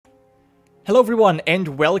Hello everyone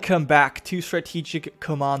and welcome back to Strategic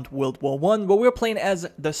Command World War 1, where we're playing as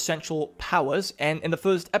the Central Powers. And in the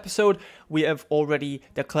first episode we have already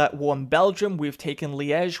declared war on Belgium, we've taken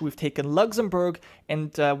Liège, we've taken Luxembourg,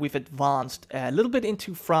 and we've advanced a little bit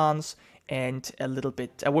into France and a little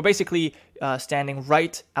bit, we're basically standing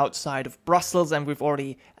right outside of Brussels, and we've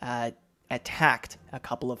already attacked a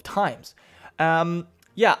couple of times.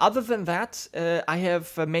 Yeah, other than that, I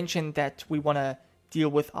have mentioned that we want to deal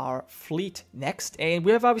with our fleet next, and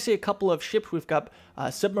we have obviously a couple of ships. We've got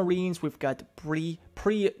submarines, we've got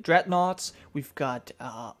pre-dreadnoughts, we've got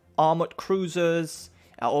armored cruisers.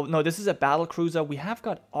 Oh no, this is a battle cruiser. We have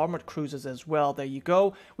got armored cruisers as well. There you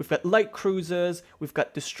go. We've got light cruisers, we've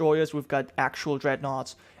got destroyers, we've got actual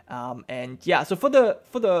dreadnoughts. And yeah, so for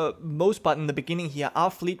the most part in the beginning here,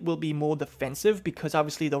 our fleet will be more defensive because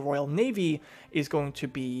obviously the Royal Navy is going to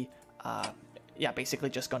be yeah, basically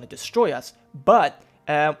just going to destroy us. But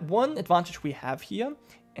one advantage we have here,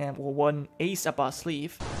 and one ace up our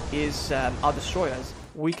sleeve, is our destroyers.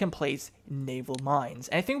 We can place naval mines.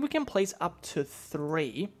 And I think we can place up to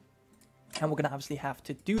 3. And we're going to obviously have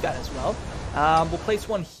to do that as well. We'll place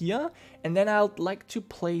one here, and then I'd like to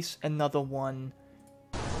place another one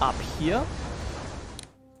up here.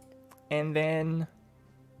 And then,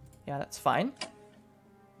 yeah, that's fine.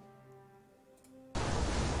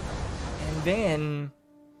 And then,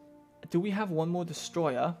 do we have one more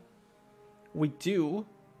destroyer? We do,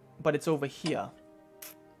 but it's over here.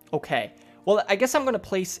 Okay, well, I guess I'm going to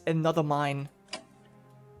place another mine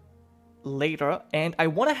later. And I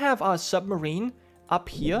want to have our submarine up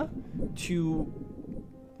here to,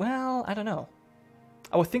 well, I don't know.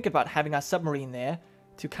 I was thinking about having our submarine there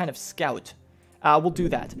to kind of scout. We'll do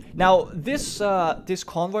that. Now, this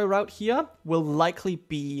convoy route here will likely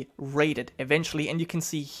be raided eventually, and you can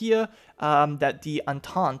see here that the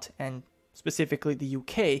Entente, and specifically the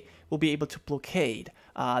UK, will be able to blockade.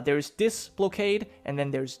 There's this blockade, and then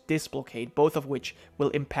there's this blockade, both of which will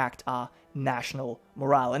impact our national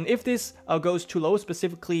morale. And if this goes too low,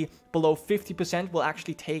 specifically below 50%, we'll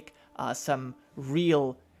actually take some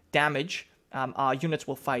real damage. Our units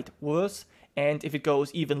will fight worse. And if it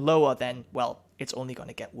goes even lower, then, well, it's only going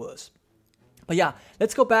to get worse. But yeah,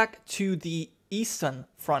 let's go back to the Eastern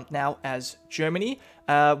Front now as Germany.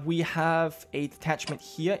 We have a detachment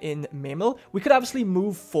here in Memel. We could obviously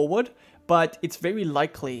move forward, but it's very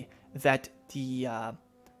likely that that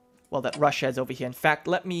Russia is over here. In fact,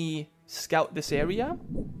 let me scout this area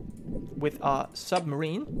with our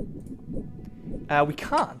submarine. We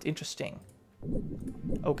can't. Interesting.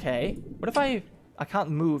 Okay. What if I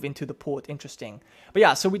can't move into the port. Interesting. But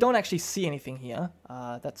yeah, so we don't actually see anything here.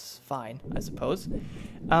 That's fine, I suppose.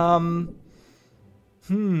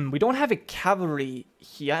 We don't have a cavalry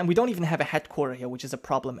here, and we don't even have a headquarter here, which is a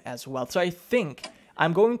problem as well. So I think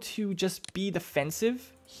I'm going to just be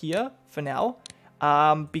defensive here for now,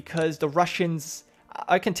 because the Russians,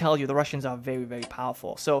 I can tell you, the Russians are very, very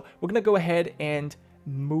powerful. So we're going to go ahead and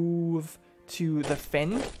move to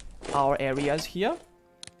defend our areas here.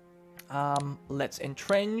 Let's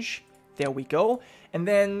entrench. There we go. And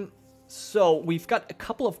then, so we've got a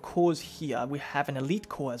couple of corps here. We have an elite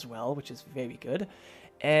corps as well, which is very good.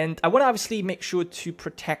 And I want to obviously make sure to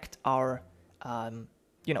protect our,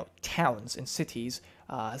 you know, towns and cities.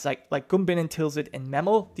 It's like Gumbinnen, Tilsit, and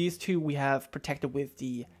Memel. These two we have protected with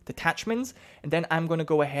the detachments. And then I'm going to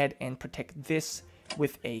go ahead and protect this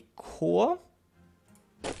with a corps.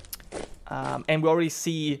 And we already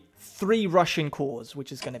see 3 Russian corps,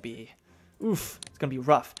 which is going to be, oof, it's going to be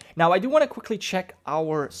rough. Now, I do want to quickly check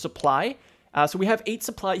our supply. So we have 8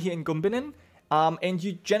 supply here in Gumbinnen. And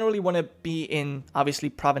you generally want to be in, obviously,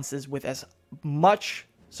 provinces with as much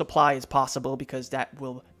supply as possible, because that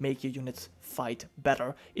will make your units fight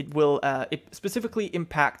better. It will, it specifically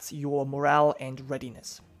impacts your morale and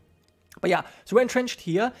readiness. But yeah, so we're entrenched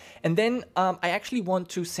here. And then I actually want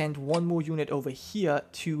to send one more unit over here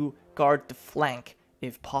to guard the flank,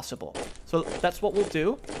 if possible. So that's what we'll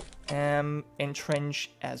do.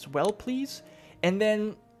 Entrench as well, please. And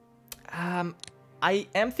then I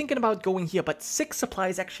am thinking about going here, but 6 supply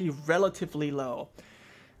is actually relatively low.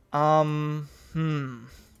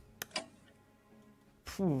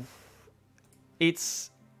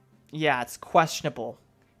 It's, yeah, it's questionable.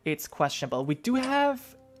 It's questionable. We do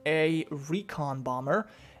have a recon bomber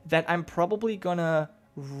that I'm probably gonna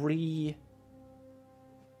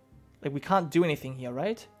like, we can't do anything here,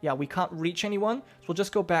 right? Yeah, we can't reach anyone. So we'll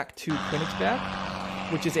just go back to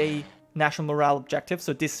Königsberg, which is a national morale objective.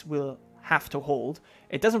 So this will have to hold.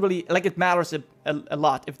 It doesn't really, like, it matters a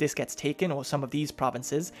lot if this gets taken, or some of these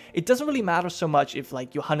provinces. It doesn't really matter so much if,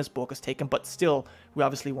 like, Johannesburg is taken, but still, we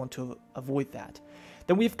obviously want to avoid that.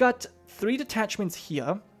 Then we've got 3 detachments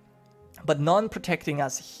here, but none protecting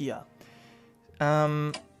us here.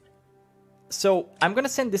 So I'm going to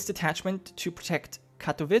send this detachment to protect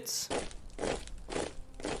Katowice.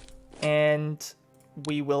 And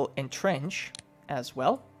we will entrench as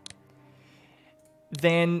well.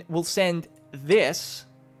 Then we'll send this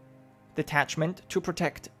detachment to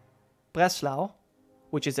protect Breslau,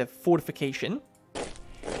 which is a fortification.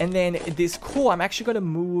 And then this core, I'm actually going to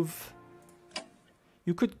move...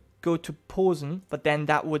 You could go to Posen, but then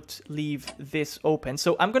that would leave this open.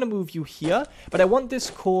 So I'm going to move you here, but I want this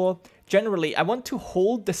core... Generally, I want to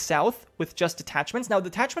hold the south with just detachments. Now,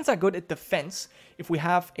 detachments are good at defense. If we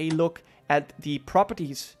have a look at the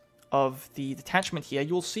properties of the detachment here,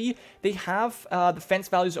 you'll see they have defense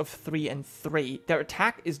values of 3 and 3. Their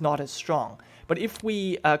attack is not as strong. But if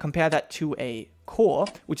we compare that to a core,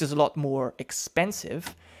 which is a lot more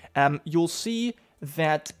expensive, you'll see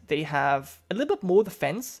that they have a little bit more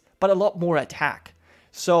defense, but a lot more attack.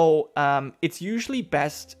 So it's usually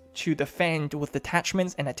best to defend with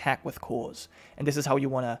detachments and attack with cores. And this is how you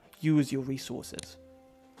want to use your resources.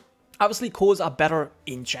 Obviously, cores are better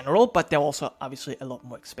in general, but they're also obviously a lot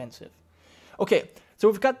more expensive. Okay, so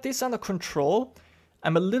we've got this under control.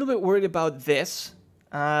 I'm a little bit worried about this.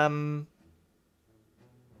 I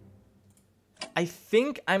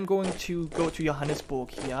think I'm going to go to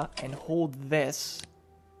Johannesburg here and hold this.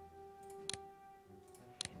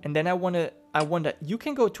 And then I wonder, you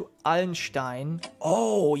can go to Allenstein.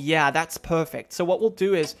 Oh, yeah, that's perfect. So what we'll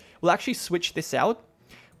do is, we'll actually switch this out.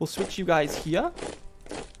 We'll switch you guys here.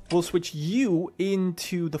 We'll switch you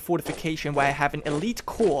into the fortification where I have an elite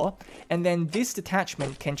core. And then this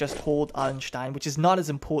detachment can just hold Allenstein, which is not as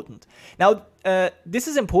important. Now, this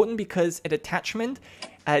is important because a detachment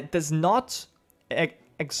does not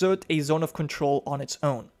exert a zone of control on its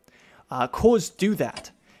own. Cores do that.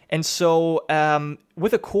 And so,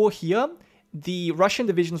 with a core here, the Russian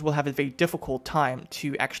divisions will have a very difficult time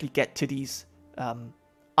to actually get to these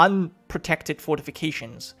unprotected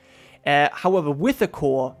fortifications. However, with a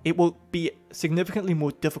core, it will be significantly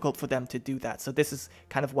more difficult for them to do that. So this is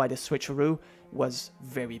kind of why the switcheroo was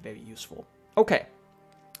very, very useful. Okay,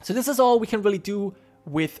 so this is all we can really do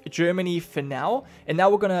with Germany for now. And now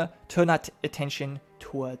we're going to turn our attention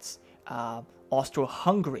towards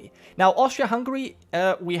Austro-Hungary. Now, Austria-Hungary,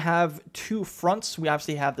 we have 2 fronts. We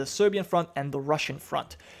obviously have the Serbian front and the Russian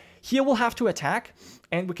front. Here we'll have to attack,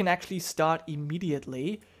 and we can actually start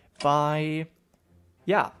immediately by,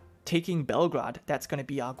 taking Belgrade. That's going to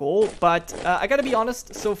be our goal. But I gotta be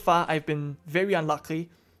honest, so far I've been very unlucky.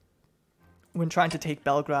 When trying to take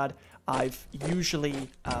Belgrade, I've usually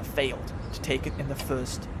failed to take it in the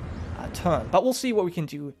first turn. But we'll see what we can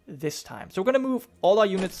do this time. So we're going to move all our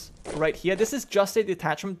units right here. This is just a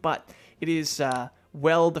detachment, but it is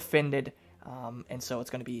well defended. And so it's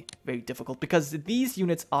going to be very difficult because these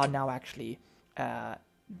units are now actually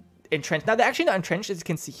entrenched. Now, they're actually not entrenched, as you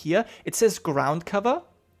can see here. It says ground cover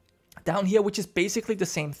down here, which is basically the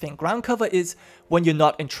same thing. Ground cover is when you're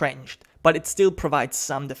not entrenched, but it still provides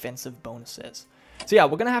some defensive bonuses. So yeah,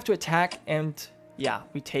 we're going to have to attack, and yeah,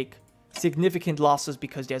 we take significant losses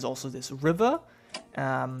because there's also this river.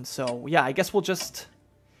 So yeah, I guess we'll just,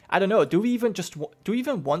 I don't know, do we even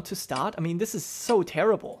want to start? I mean, this is so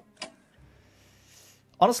terrible.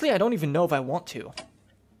 Honestly, I don't even know if I want to.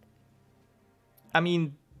 I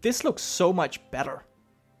mean, this looks so much better.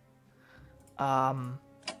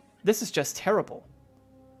 This is just terrible.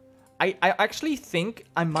 I actually think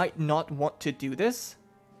I might not want to do this.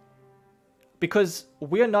 Because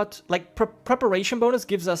we're not, like, preparation bonus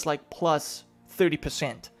gives us, like, plus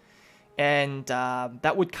 30%. And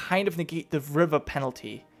that would kind of negate the river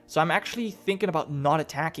penalty. So I'm actually thinking about not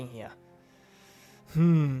attacking here.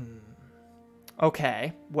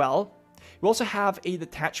 Okay, well, we also have a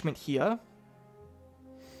detachment here.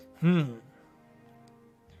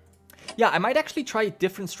 Yeah, I might actually try a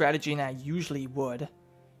different strategy than I usually would.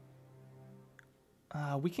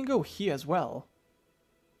 We can go here as well.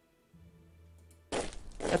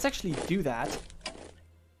 Let's actually do that.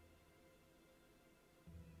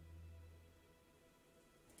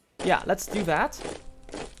 Yeah, let's do that.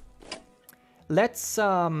 Let's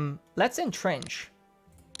entrench.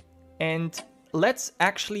 And let's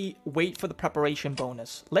actually wait for the preparation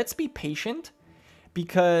bonus. Let's be patient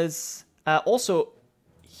because also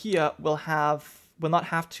here we'll not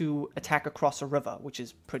have to attack across a river, which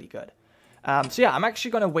is pretty good. So yeah, I'm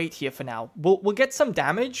actually gonna wait here for now. We'll get some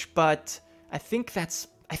damage, but I think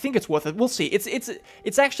it's worth it. We'll see.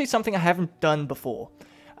 It's actually something I haven't done before.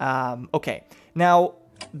 Okay, now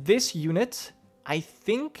this unit, I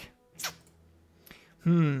think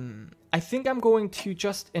I'm going to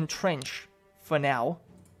just entrench for now.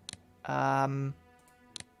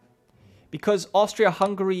 Because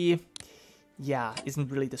Austria-Hungary, yeah, isn't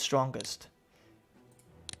really the strongest.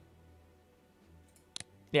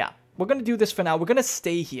 Yeah, we're going to do this for now. We're going to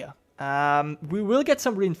stay here. We will get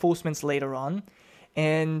some reinforcements later on.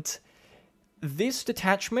 And this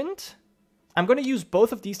detachment, I'm going to use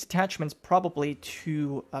both of these detachments probably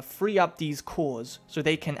to free up these corps so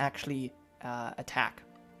they can actually attack.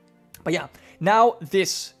 But yeah, now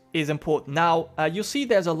this is important. Now, you'll see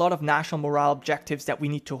there's a lot of national morale objectives that we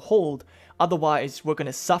need to hold. Otherwise, we're going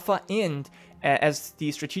to suffer. And as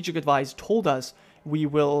the strategic advice told us, we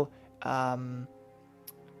will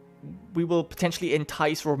potentially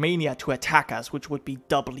entice Romania to attack us, which would be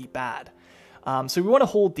doubly bad. So we want to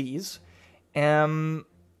hold these. This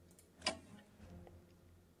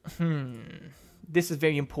is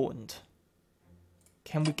very important.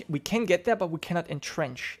 We can get there, but we cannot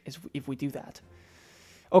entrench if we do that.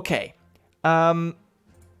 Okay.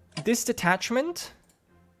 This detachment,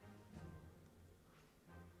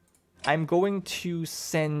 I'm going to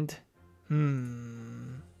send...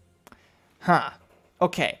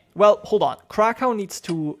 Okay. Well, hold on. Krakow needs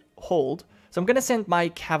to hold. So I'm going to send my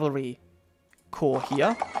cavalry corps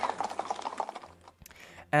here.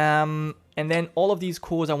 And then all of these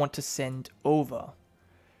corps I want to send over.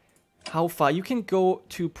 How far? You can go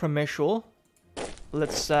to Przemysl.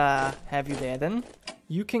 Let's have you there then.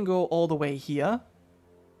 You can go all the way here.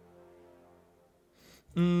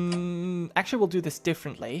 Actually, we'll do this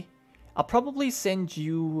differently. I'll probably send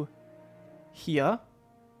you here.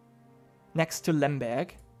 Next to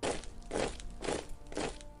Lemberg.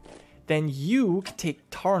 Then you can take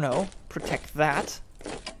Tarnow. Protect that.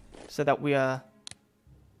 So that we are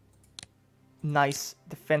nice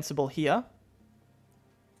defensible here.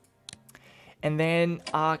 And then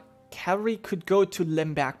our cavalry could go to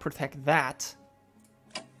Lemberg, protect that.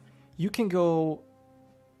 You can go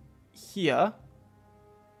here.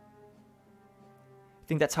 I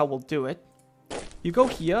think that's how we'll do it. You go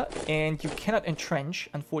here, and you cannot entrench,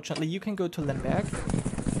 unfortunately. You can go to Lemberg.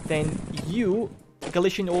 Then you,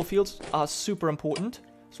 Galician oil fields are super important,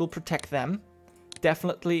 so we'll protect them.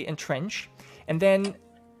 Definitely entrench. And then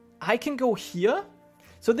I can go here.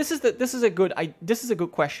 So this is a good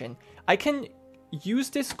question. I can use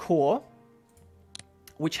this corps,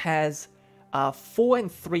 which has 4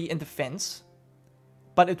 and 3 in defense,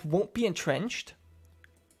 but it won't be entrenched.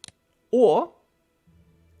 Or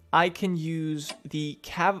I can use the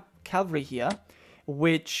cavalry here,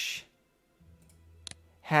 which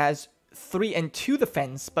has 3 and 2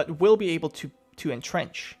 defense, but will be able to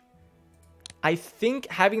entrench. I think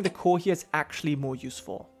having the corps here is actually more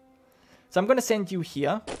useful. So I'm going to send you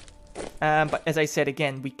here. But as I said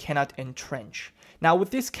again, we cannot entrench. Now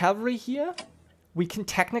with this cavalry here, we can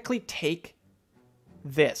technically take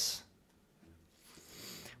this.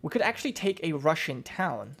 We could actually take a Russian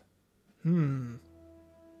town. But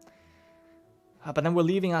then we're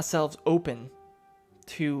leaving ourselves open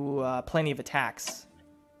to plenty of attacks.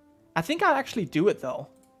 I think I'll actually do it though.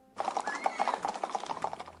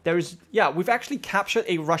 We've actually captured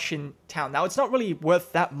a Russian town. Now it's not really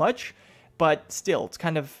worth that much, but still, it's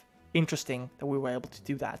kind of interesting that we were able to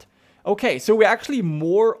do that. Okay, so we're actually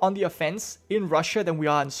more on the offense in Russia than we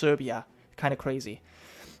are in Serbia. Kind of crazy.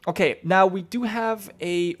 Okay, now we do have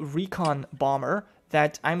a recon bomber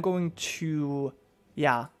that I'm going to,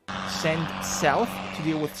 send south to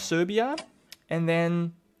deal with Serbia. And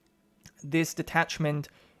then this detachment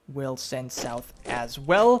will send south as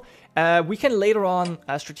well. We can later on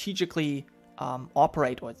strategically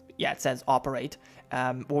operate, or it says operate,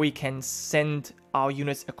 where we can send our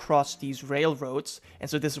units across these railroads. And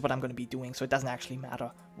so this is what I'm going to be doing, so it doesn't actually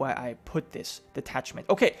matter where I put this detachment.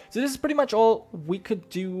 Okay, so this is pretty much all we could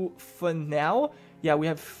do for now. Yeah, we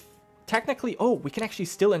have technically... Oh, we can actually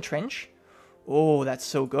still entrench. Oh, that's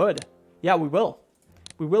so good. Yeah, we will.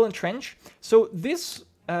 We will entrench. So this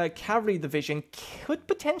cavalry division could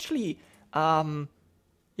potentially...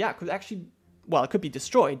 could actually... Well, it could be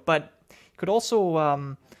destroyed, but it could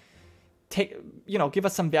also... give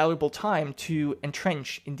us some valuable time to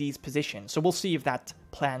entrench in these positions. So we'll see if that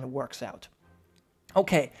plan works out.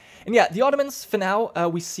 Okay, and yeah, the Ottomans, for now,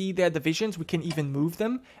 we see their divisions. We can even move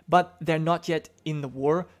them, but they're not yet in the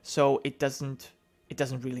war, so it doesn't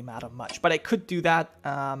really matter much. But I could do that.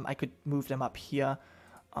 I could move them up here.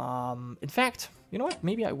 In fact, you know what?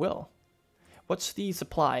 Maybe I will. What's the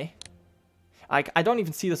supply? I don't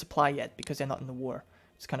even see the supply yet because they're not in the war.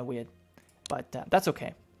 It's kind of weird, but that's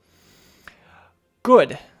okay.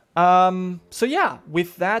 Good. So yeah,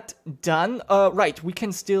 with that done, right, we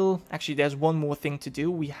can still... Actually, there's one more thing to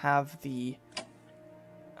do. We have the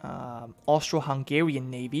Austro-Hungarian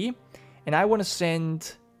Navy, And I want to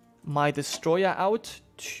send my destroyer out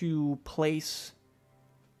to place...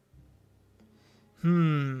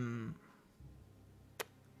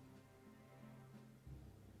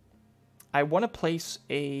 I want to place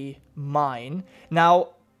a mine. Now,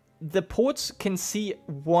 the ports can see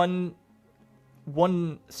one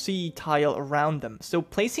sea tile around them. So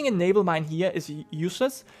placing a naval mine here is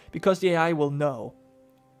useless because the AI will know.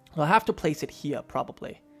 I'll have to place it here,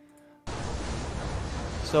 probably.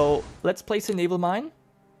 So let's place a naval mine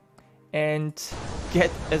and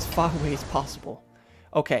get as far away as possible.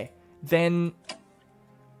 Okay, then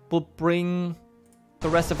we'll bring the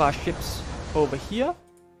rest of our ships over here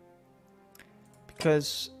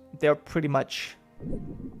because they're pretty much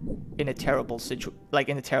in a terrible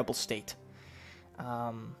state.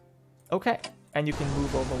 Okay, and you can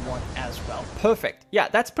move over one as well. Perfect. Yeah,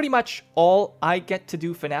 that's pretty much all I get to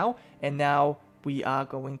do for now. And now we are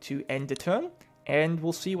going to end the turn, and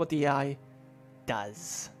we'll see what the AI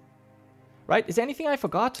does. Right? Is there anything I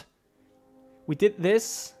forgot? We did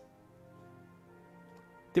this.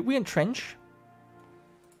 Did we entrench?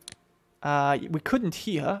 We couldn't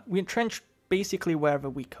here. We entrenched basically wherever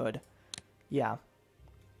we could. Yeah.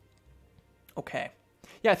 Okay.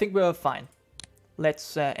 Yeah, I think we're fine.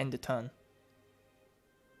 Let's end the turn.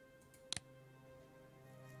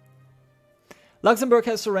 Luxembourg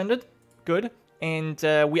has surrendered. Good. And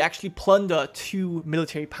we actually plunder 2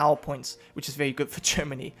 military power points, which is very good for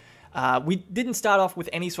Germany. We didn't start off with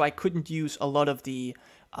any, so I couldn't use a lot of the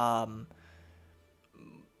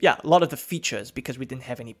features because we didn't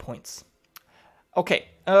have any points. Okay,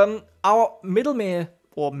 our Mittelmeer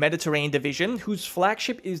or Mediterranean division, whose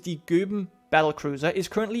flagship is the Goeben battlecruiser, is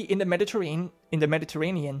currently in the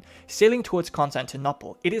Mediterranean, sailing towards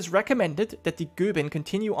Constantinople. It is recommended that the Goeben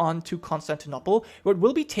continue on to Constantinople, where it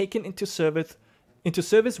will be taken into service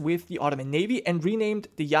with the Ottoman Navy and renamed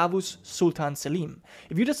the Yavuz Sultan Selim.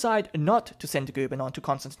 If you decide not to send the Goeben on to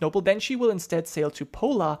Constantinople, then she will instead sail to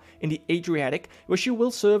Pola in the Adriatic, where she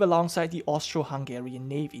will serve alongside the Austro-Hungarian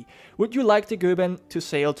Navy. Would you like the Goeben to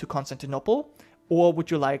sail to Constantinople, or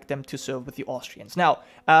would you like them to serve with the Austrians? Now,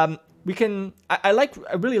 we can. I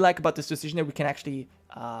really like about this decision that we can actually,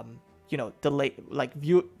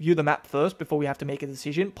 view the map first before we have to make a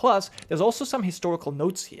decision. Plus, there's also some historical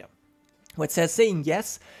notes here, where it says saying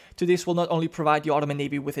yes to this will not only provide the Ottoman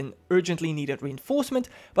Navy with an urgently needed reinforcement,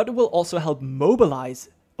 but it will also help mobilize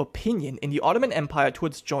opinion in the Ottoman Empire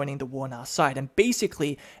towards joining the war on our side. And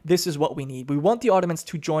basically, this is what we need. We want the Ottomans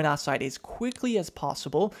to join our side as quickly as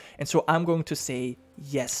possible, and so I'm going to say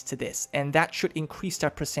yes to this, and that should increase their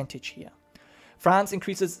percentage here. France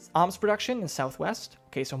increases arms production in the southwest.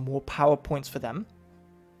 Okay, so more power points for them.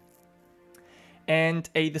 And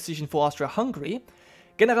a decision for Austria-Hungary.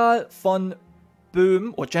 General von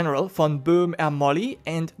Böhm-Ermolli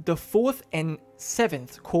and the 4th and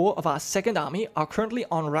 7th Corps of our 2nd Army are currently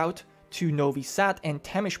en route to Novi Sad and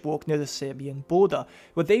Temesburg near the Serbian border,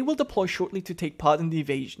 where they will deploy shortly to take part in the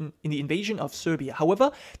invasion of Serbia.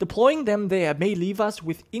 However, deploying them there may leave us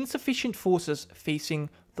with insufficient forces facing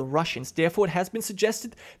the Russians. Therefore, it has been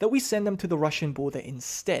suggested that we send them to the Russian border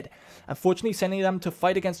instead. Unfortunately, sending them to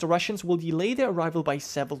fight against the Russians will delay their arrival by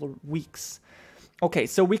several weeks. Okay,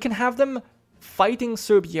 so we can have them fighting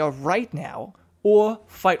Serbia right now, or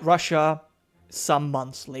fight Russia some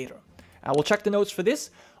months later. We'll check the notes for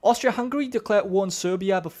this. Austria-Hungary declared war on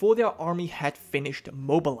Serbia before their army had finished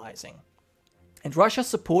mobilizing. And Russia's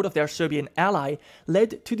support of their Serbian ally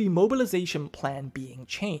led to the mobilization plan being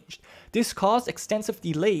changed. This caused extensive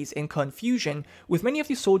delays and confusion, with many of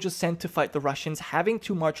the soldiers sent to fight the Russians having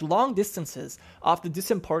to march long distances after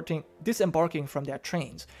disembarking from their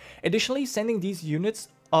trains. Additionally, sending these units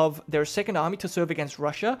of their 2nd Army to serve against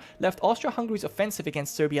Russia left Austria-Hungary's offensive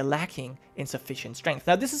against Serbia lacking in sufficient strength.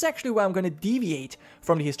 Now, this is actually where I'm going to deviate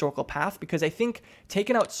from the historical path, because I think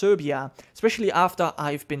taking out Serbia, especially after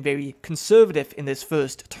I've been very conservative in this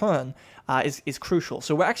first turn, is crucial.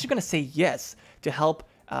 So we're actually going to say yes to help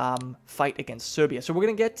fight against Serbia. So we're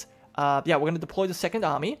going to get, we're going to deploy the 2nd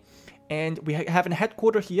Army, and we have a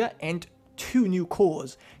headquarters here and 2 new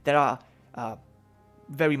corps that are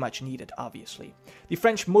very much needed, obviously. The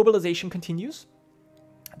French mobilization continues.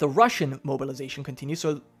 The Russian mobilization continues,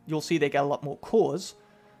 so you'll see they get a lot more corps.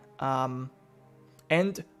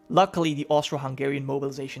 And luckily, the Austro-Hungarian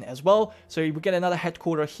mobilization as well. So we get another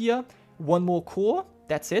headquarters here, 1 more corps,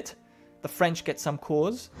 that's it. The French get some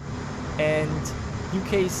corps. And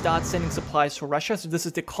UK starts sending supplies to Russia. So this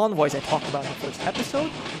is the convoys I talked about in the first episode.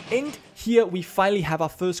 And here we finally have our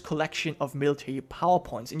first collection of military power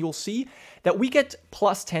points. And you'll see that we get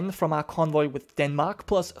 +10 from our convoy with Denmark,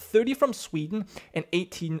 +30 from Sweden, and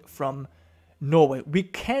 18 from Norway. We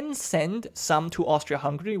can send some to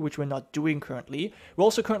Austria-Hungary, which we're not doing currently. We're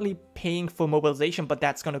also currently paying for mobilization, but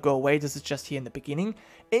that's going to go away. This is just here in the beginning.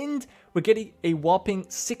 And we're getting a whopping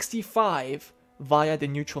 65 via the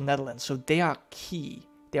neutral Netherlands. So they are key.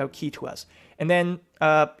 They are key to us. And then,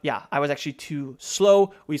 yeah, I was actually too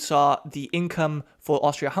slow. We saw the income for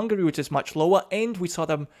Austria-Hungary, which is much lower. And we saw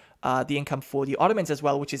them, the income for the Ottomans as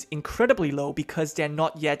well, which is incredibly low because they're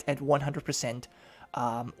not yet at 100%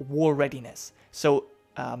 war readiness. So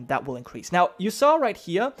that will increase. Now, you saw right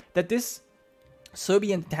here that this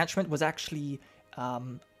Serbian detachment was actually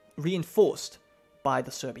reinforced by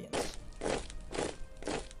the Serbians.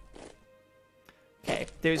 Okay,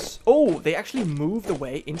 there's... Oh, they actually moved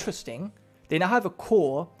away. Interesting. They now have a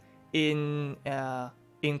corps in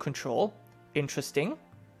control. Interesting.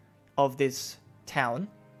 Of this town.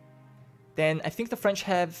 Then I think the French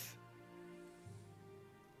have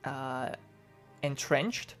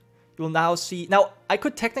entrenched. You'll now see... Now, I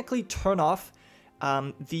could technically turn off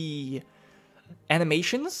the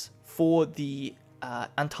animations for the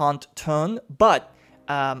Entente turn, but...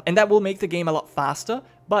 and that will make the game a lot faster,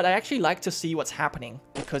 but I actually like to see what's happening,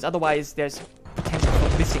 because otherwise there's potential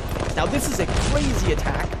for missing things. Now, this is a crazy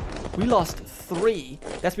attack. We lost 3.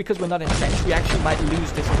 That's because we're not entrenched. We actually might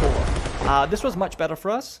lose this core. This was much better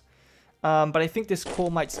for us, but I think this core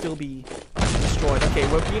might still be destroyed. Okay,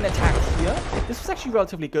 we're being attacked here. This was actually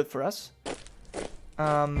relatively good for us.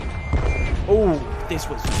 Oh, this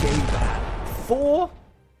was very bad. 4?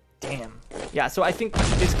 Damn. Yeah, so I think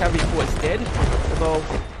this cavalry corps is dead. Although,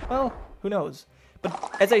 well, who knows.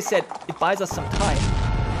 But as I said, it buys us some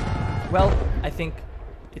time. Well, I think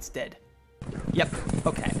it's dead. Yep,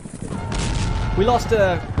 okay. We lost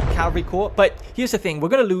a cavalry corps, but here's the thing. We're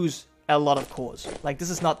going to lose a lot of corps. Like,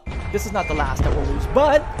 this is not the last that we'll lose.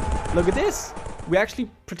 But, look at this. We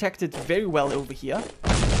actually protected very well over here.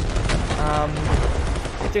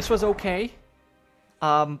 This was okay.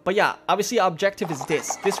 But yeah, obviously our objective is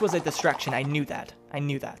this. This was a distraction. I knew that. I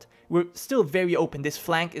knew that. We're still very open. This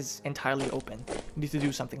flank is entirely open. We need to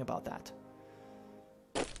do something about that.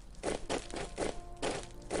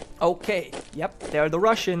 Okay. Yep, there are the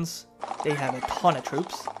Russians. They have a ton of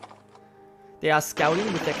troops. They are scouting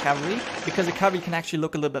with their cavalry, because the cavalry can actually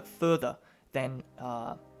look a little bit further than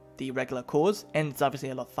the regular corps, and it's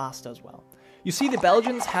obviously a lot faster as well. You see the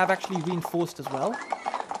Belgians have actually reinforced as well.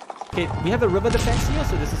 Okay, we have a river defense here,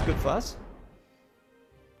 so this is good for us.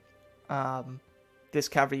 This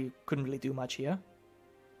cavalry couldn't really do much here.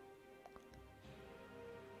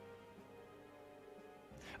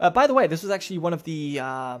 By the way, this was actually one of the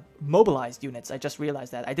mobilized units. I just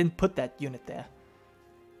realized that. I didn't put that unit there.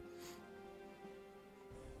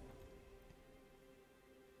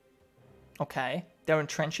 Okay, they're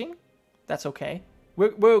entrenching. That's okay.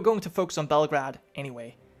 We're going to focus on Belgrade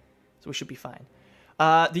anyway, so we should be fine.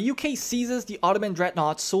 The UK seizes the Ottoman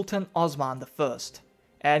dreadnought Sultan Osman I,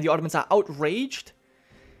 and the Ottomans are outraged,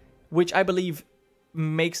 which I believe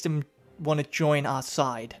makes them want to join our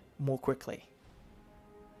side more quickly.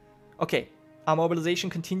 Okay, our mobilization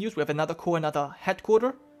continues. We have another corps, another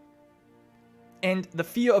headquarter, and the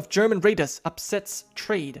fear of German raiders upsets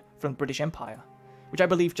trade from the British Empire, which I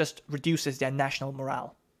believe just reduces their national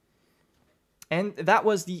morale. And that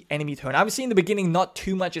was the enemy turn. Obviously, in the beginning, not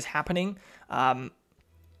too much is happening.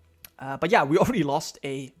 But yeah, we already lost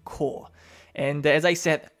a corps. And as I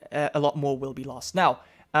said, a lot more will be lost. Now,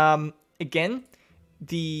 again,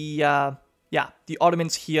 the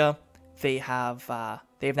Ottomans here, they have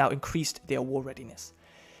now increased their war readiness.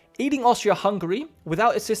 Aiding Austria-Hungary,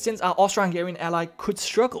 without assistance, our Austro-Hungarian ally could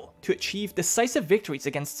struggle to achieve decisive victories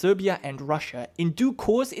against Serbia and Russia. In due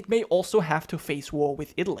course, it may also have to face war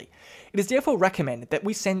with Italy. It is therefore recommended that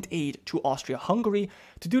we send aid to Austria-Hungary.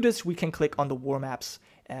 To do this, we can click on the war maps.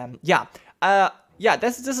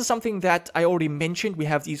 This is something that I already mentioned. We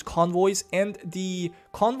have these convoys, and the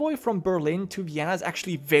convoy from Berlin to Vienna is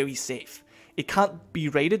actually very safe. It can't be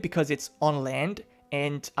raided because it's on land,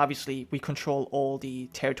 and obviously we control all the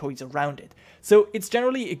territories around it. So it's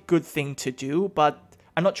generally a good thing to do, but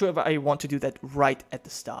I'm not sure if I want to do that right at the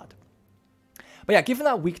start. But yeah, given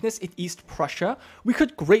our weakness in East Prussia, we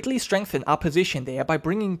could greatly strengthen our position there by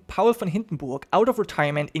bringing Paul von Hindenburg out of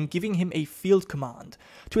retirement and giving him a field command.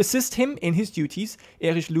 To assist him in his duties,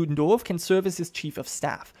 Erich Ludendorff can serve as his chief of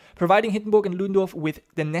staff. Providing Hindenburg and Ludendorff with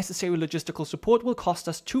the necessary logistical support will cost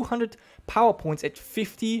us 200 power points at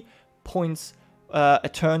 50 points a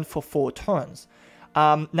turn for 4 turns.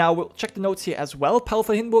 Now, we'll check the notes here as well. Paul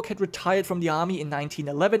von Hindenburg had retired from the army in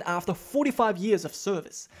 1911 after 45 years of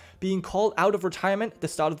service. Being called out of retirement at the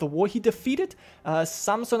start of the war, he defeated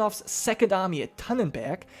Samsonov's Second Army at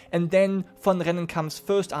Tannenberg and then von Rennenkampf's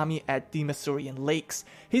First Army at the Masurian Lakes.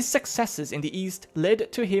 His successes in the east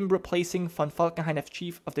led to him replacing von Falkenhayn as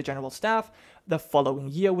Chief of the General Staff the following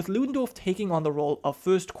year, with Ludendorff taking on the role of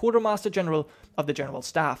First Quartermaster General of the General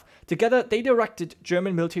Staff. Together, they directed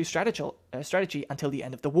German military strategy until the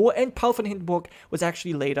end of the war, and Paul von Hindenburg was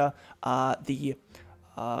actually later the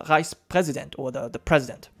Reichspräsident, or the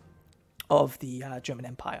president of the German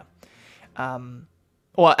Empire.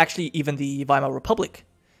 Or actually even the Weimar Republic,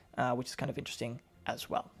 which is kind of interesting as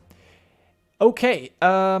well. Okay,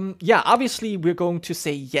 yeah, obviously we're going to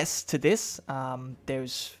say yes to this.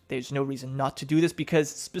 There's no reason not to do this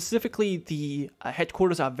because specifically the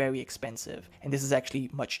headquarters are very expensive and this is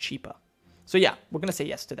actually much cheaper. So yeah, we're going to say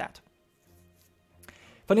yes to that.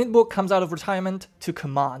 Von Hindenburg comes out of retirement to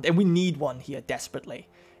command, and we need one here desperately,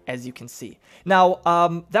 as you can see. Now,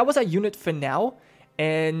 that was our unit for now.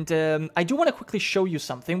 And I do want to quickly show you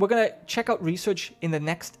something. We're going to check out research in the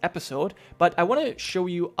next episode, but I want to show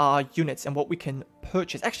you our units and what we can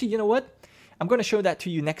purchase. Actually, you know what? I'm going to show that to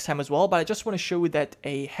you next time as well, but I just want to show you that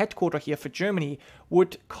a headquarter here for Germany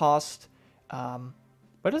would cost...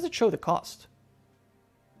 where does it show the cost?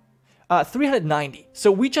 390.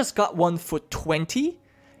 So we just got one for 20,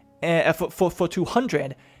 for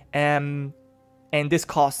 200, and this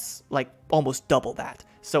costs like almost double that.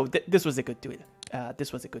 So this was a good deal.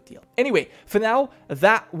 This was a good deal. Anyway, for now,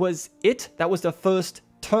 that was it. That was the first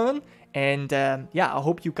turn. And yeah, I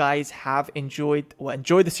hope you guys have enjoyed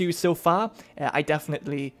the series so far. I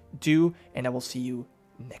definitely do. And I will see you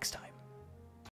next time.